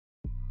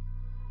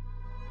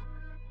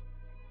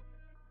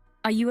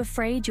Are you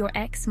afraid your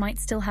ex might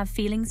still have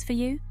feelings for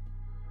you?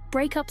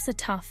 Breakups are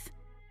tough.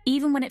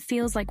 Even when it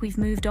feels like we've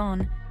moved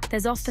on,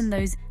 there's often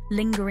those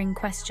lingering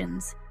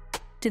questions.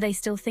 Do they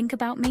still think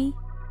about me?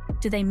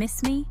 Do they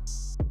miss me?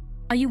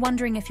 Are you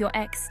wondering if your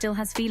ex still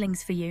has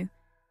feelings for you?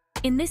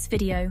 In this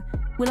video,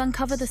 we'll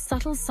uncover the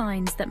subtle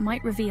signs that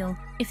might reveal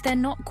if they're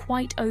not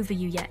quite over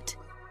you yet.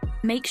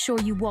 Make sure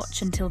you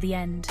watch until the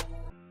end.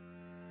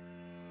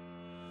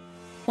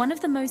 One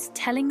of the most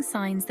telling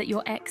signs that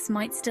your ex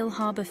might still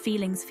harbor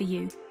feelings for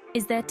you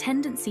is their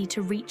tendency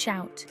to reach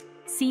out,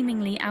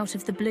 seemingly out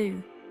of the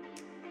blue.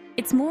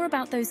 It's more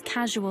about those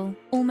casual,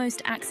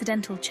 almost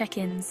accidental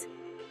check-ins.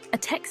 A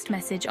text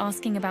message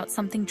asking about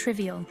something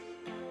trivial.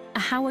 A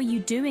 "how are you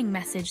doing"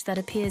 message that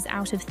appears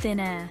out of thin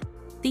air.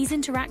 These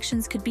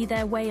interactions could be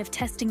their way of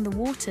testing the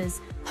waters,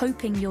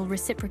 hoping you'll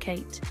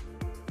reciprocate.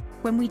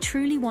 When we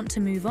truly want to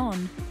move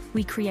on,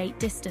 we create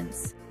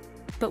distance.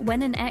 But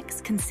when an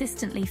ex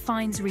consistently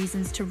finds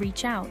reasons to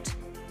reach out,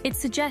 it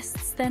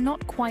suggests they're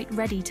not quite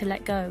ready to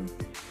let go.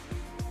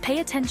 Pay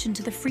attention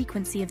to the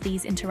frequency of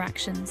these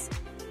interactions.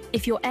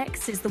 If your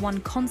ex is the one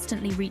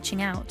constantly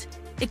reaching out,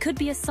 it could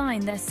be a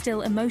sign they're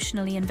still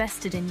emotionally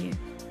invested in you.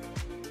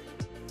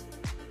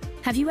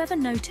 Have you ever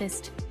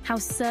noticed how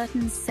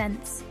certain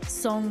scents,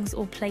 songs,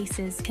 or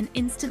places can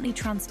instantly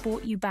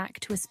transport you back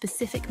to a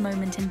specific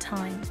moment in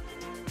time?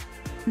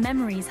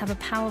 Memories have a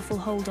powerful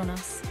hold on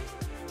us.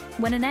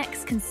 When an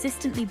ex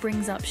consistently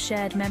brings up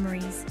shared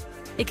memories,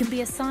 it can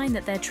be a sign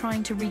that they're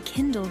trying to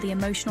rekindle the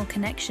emotional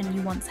connection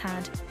you once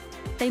had.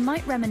 They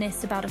might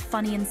reminisce about a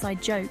funny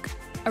inside joke,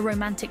 a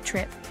romantic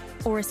trip,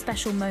 or a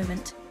special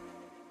moment.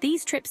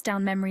 These trips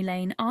down memory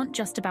lane aren't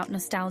just about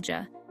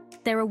nostalgia.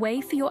 They're a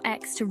way for your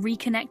ex to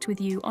reconnect with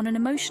you on an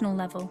emotional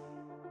level.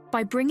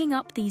 By bringing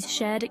up these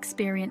shared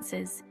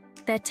experiences,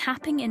 they're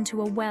tapping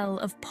into a well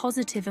of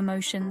positive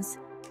emotions,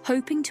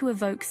 hoping to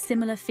evoke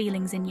similar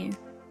feelings in you.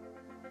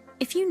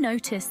 If you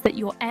notice that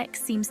your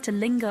ex seems to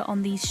linger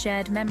on these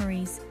shared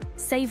memories,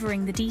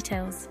 savoring the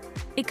details,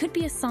 it could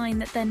be a sign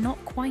that they're not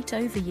quite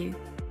over you.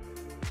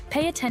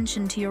 Pay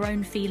attention to your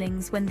own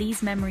feelings when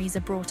these memories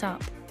are brought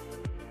up.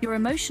 Your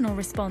emotional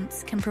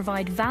response can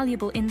provide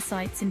valuable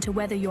insights into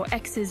whether your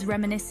ex's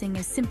reminiscing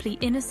is simply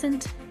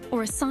innocent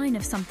or a sign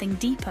of something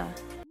deeper.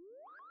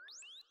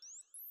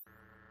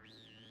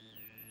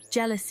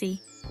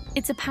 Jealousy.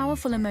 It's a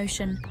powerful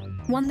emotion,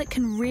 one that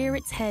can rear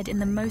its head in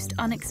the most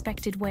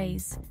unexpected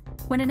ways.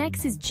 When an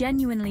ex is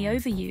genuinely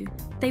over you,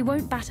 they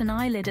won't bat an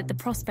eyelid at the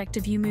prospect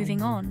of you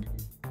moving on.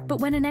 But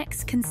when an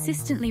ex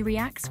consistently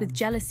reacts with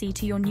jealousy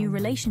to your new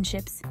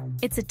relationships,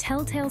 it's a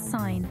telltale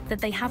sign that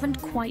they haven't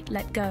quite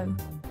let go.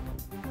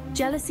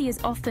 Jealousy is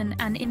often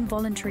an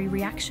involuntary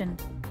reaction,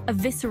 a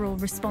visceral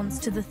response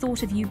to the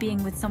thought of you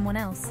being with someone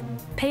else.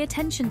 Pay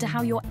attention to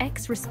how your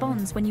ex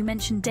responds when you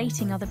mention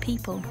dating other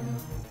people.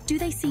 Do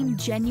they seem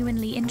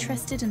genuinely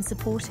interested and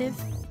supportive?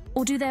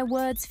 Or do their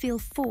words feel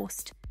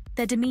forced,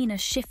 their demeanor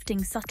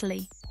shifting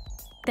subtly?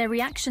 Their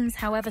reactions,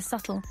 however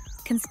subtle,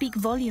 can speak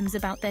volumes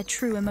about their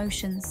true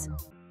emotions.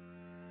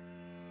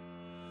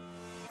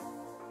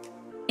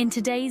 In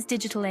today's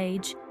digital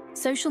age,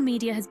 social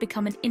media has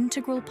become an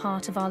integral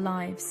part of our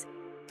lives.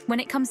 When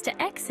it comes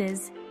to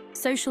exes,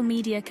 social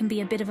media can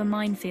be a bit of a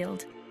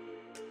minefield.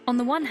 On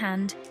the one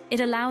hand, it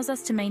allows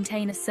us to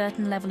maintain a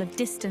certain level of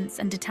distance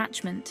and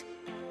detachment.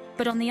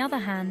 But on the other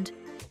hand,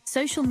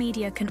 social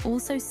media can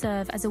also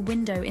serve as a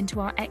window into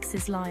our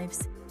exes'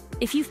 lives.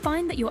 If you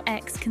find that your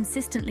ex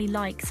consistently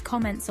likes,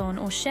 comments on,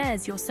 or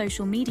shares your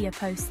social media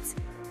posts,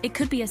 it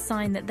could be a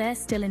sign that they're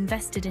still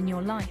invested in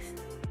your life.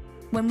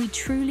 When we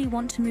truly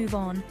want to move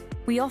on,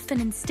 we often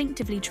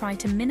instinctively try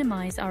to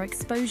minimize our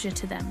exposure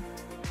to them.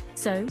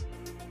 So,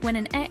 when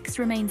an ex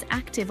remains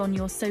active on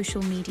your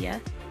social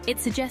media, it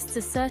suggests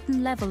a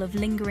certain level of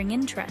lingering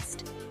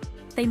interest.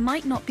 They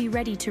might not be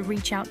ready to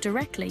reach out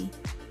directly,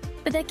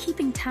 but they're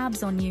keeping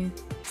tabs on you,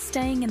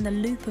 staying in the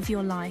loop of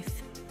your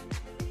life.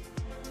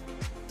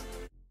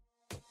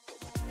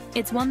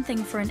 It's one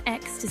thing for an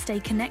ex to stay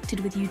connected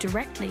with you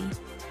directly,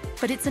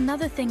 but it's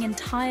another thing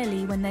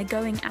entirely when they're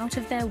going out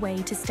of their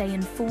way to stay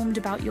informed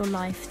about your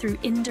life through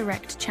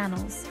indirect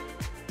channels.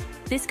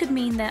 This could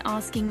mean they're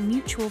asking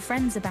mutual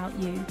friends about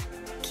you,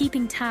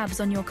 keeping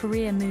tabs on your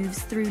career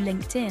moves through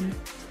LinkedIn,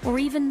 or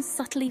even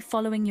subtly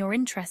following your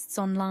interests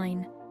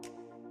online.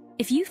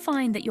 If you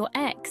find that your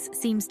ex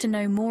seems to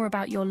know more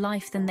about your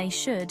life than they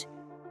should,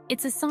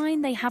 it's a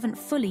sign they haven't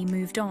fully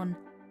moved on.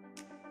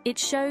 It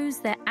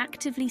shows they're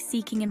actively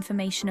seeking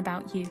information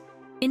about you,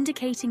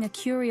 indicating a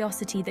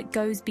curiosity that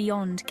goes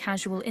beyond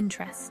casual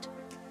interest.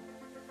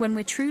 When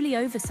we're truly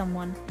over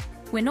someone,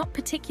 we're not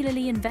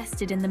particularly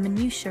invested in the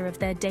minutiae of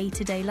their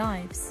day-to-day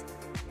lives.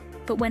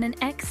 But when an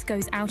ex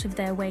goes out of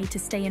their way to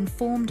stay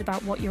informed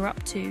about what you're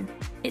up to,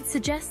 it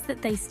suggests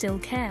that they still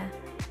care.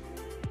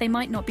 They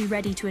might not be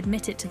ready to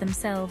admit it to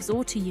themselves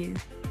or to you,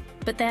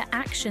 but their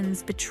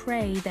actions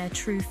betray their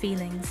true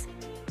feelings.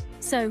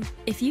 So,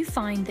 if you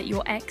find that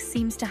your ex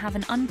seems to have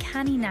an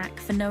uncanny knack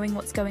for knowing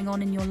what's going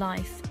on in your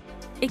life,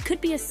 it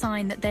could be a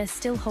sign that they're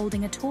still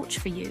holding a torch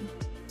for you.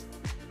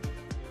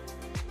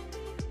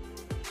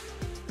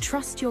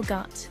 trust your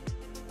gut.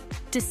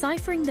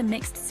 Deciphering the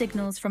mixed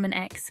signals from an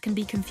ex can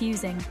be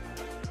confusing.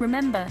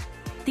 Remember,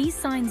 these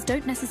signs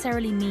don't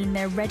necessarily mean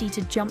they're ready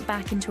to jump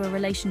back into a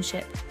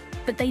relationship,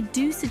 but they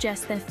do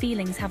suggest their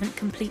feelings haven't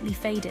completely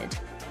faded.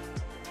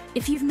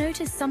 If you've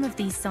noticed some of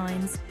these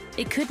signs,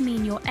 it could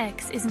mean your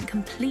ex isn't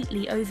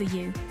completely over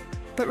you.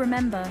 But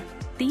remember,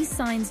 these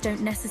signs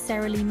don't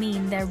necessarily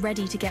mean they're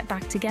ready to get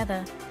back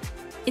together.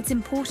 It's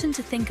important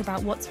to think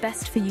about what's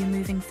best for you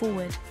moving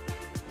forward.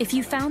 If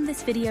you found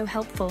this video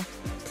helpful,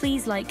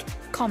 please like,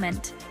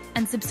 comment,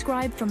 and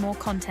subscribe for more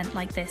content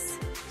like this.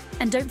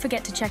 And don't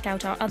forget to check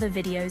out our other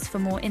videos for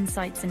more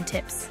insights and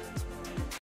tips.